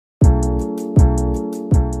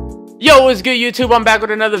Yo, what's good, YouTube? I'm back with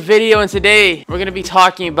another video, and today we're gonna be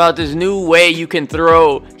talking about this new way you can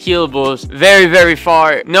throw healables very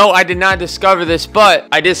far. No, I did not discover this, but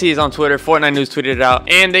I did see it on Twitter. Fortnite News tweeted it out,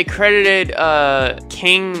 and they credited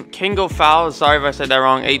Kingo Foul. Sorry if I said that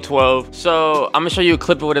wrong. 812. So I'm gonna show you a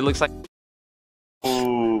clip of what it looks like.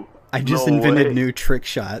 Ooh, I just invented new trick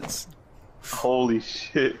shots. Holy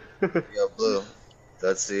shit. Yo, Blue,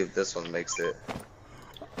 let's see if this one makes it.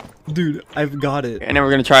 Dude, I've got it. And then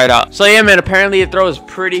we're gonna try it out. So yeah, man, apparently it throws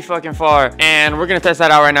pretty fucking far, and we're gonna test that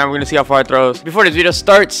out right now. We're gonna see how far it throws. Before this video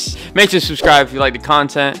starts, make sure to subscribe if you like the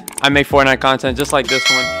content. I make Fortnite content just like this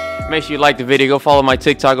one. Make sure you like the video. Go follow my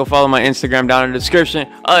TikTok. Go follow my Instagram down in the description.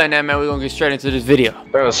 Other than that, man, we're gonna get straight into this video.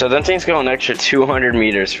 Bro, so that thing's going an extra 200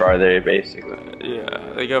 meters farther, basically.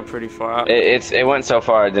 Yeah, they go pretty far. It went so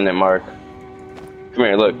far, didn't it, Mark? Come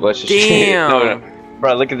here, look. Let's just. Damn. No.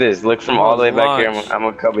 Bro, look at this. Look from all the way back here. I'm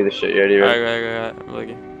gonna copy the shit. You ready? Right. I'm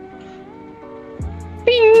looking.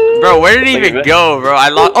 Bro, where did it even go, bro? I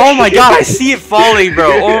lost. Oh my god, I see it falling,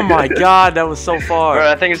 bro. Oh my god, that was so far.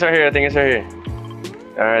 Bro, I think it's right here.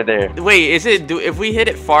 All right there. Wait, is it? If we hit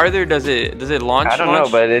it farther, does it launch? I don't know,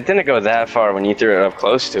 but it didn't go that far when you threw it up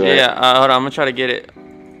close to it. Yeah. Hold on. I'm gonna try to get it.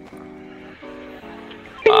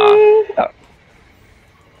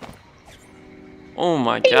 Oh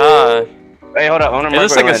my god. Hey, hold up. It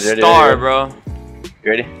looks like a star, bro.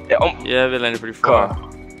 You ready? Yeah. Oh. Yeah, it landed pretty far.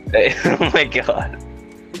 Hey, oh my god.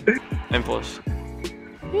 Impulse.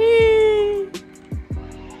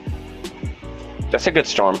 That's a good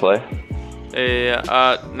storm play.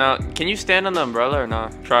 Yeah. Now, can you stand on the umbrella or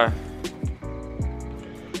not? Try.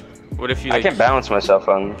 What if you? I can balance myself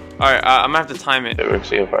on. All right. I'm gonna have to time it. We'll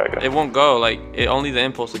see how far I go. It won't go. Like only the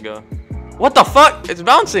impulse will go. What the fuck? It's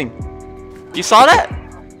bouncing. You saw that?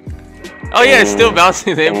 Oh yeah, it's still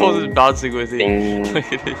bouncing. The impulse is bouncing with it.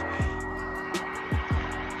 Look at it.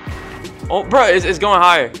 Oh, bro, it's going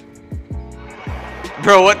higher.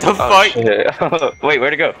 Bro, what the fuck? Wait,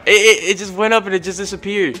 where'd it go? It just went up and it just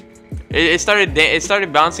disappeared. It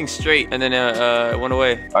started bouncing straight and then it went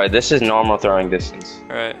away. All right, this is normal throwing distance.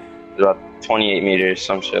 All right. It's about 28 meters,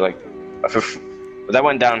 some shit like that. But that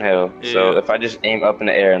went downhill. Yeah. So if I just aim up in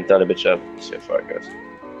the air and throw the bitch up, see how far it goes.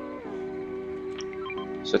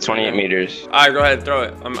 So 28 meters. Alright, go ahead, throw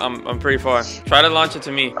it. I'm pretty far. Try to launch it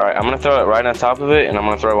to me. Alright, I'm gonna throw it right on top of it, and I'm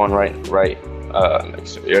gonna throw one right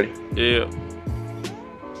next to it. You ready? Yeah.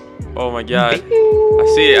 Oh my god. I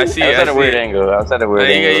see it. I was at a weird angle. You got it.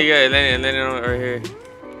 Land it right here.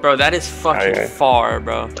 Bro, that is fucking far,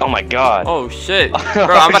 bro. Oh my god. Oh shit. Bro,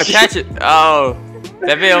 I'm about to catch it. Oh.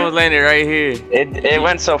 That bit almost landed right here. It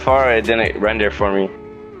went so far it didn't render for me.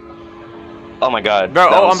 Oh my god. Bro,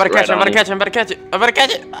 I'm about to catch it. I'm about to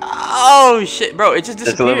catch it. Oh shit, bro, it just disappeared.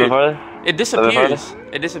 Just a little bit farther? It disappears.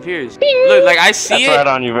 It disappears. Look, like I see it. That's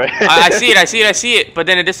right on you, bro. I see it, but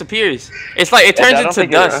then it disappears. It's like it turns into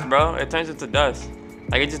dust, bro. It turns into dust.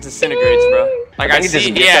 Like it just disintegrates, bro. Like I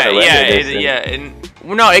see it.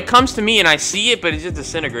 No, it comes to me and I see it, but it just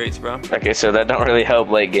disintegrates, bro. Okay, so that don't really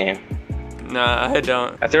help late game. Nah, I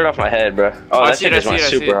don't. I threw it off my head, bro. Oh, that shit just went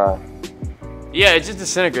super high. Yeah, it just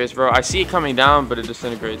disintegrates, bro. I see it coming down, but it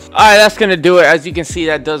disintegrates. All right, that's gonna do it. As you can see,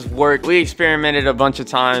 that does work. We experimented a bunch of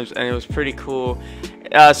times, and it was pretty cool.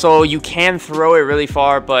 So you can throw it really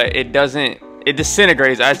far, but it doesn't. It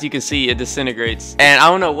disintegrates. As you can see, it disintegrates. And I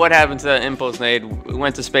don't know what happened to that impulse nade. We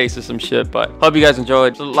went to space or some shit, but hope you guys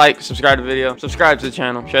enjoyed. So like, subscribe to the video, subscribe to the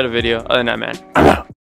channel, share the video. Other than that, man, I'm out.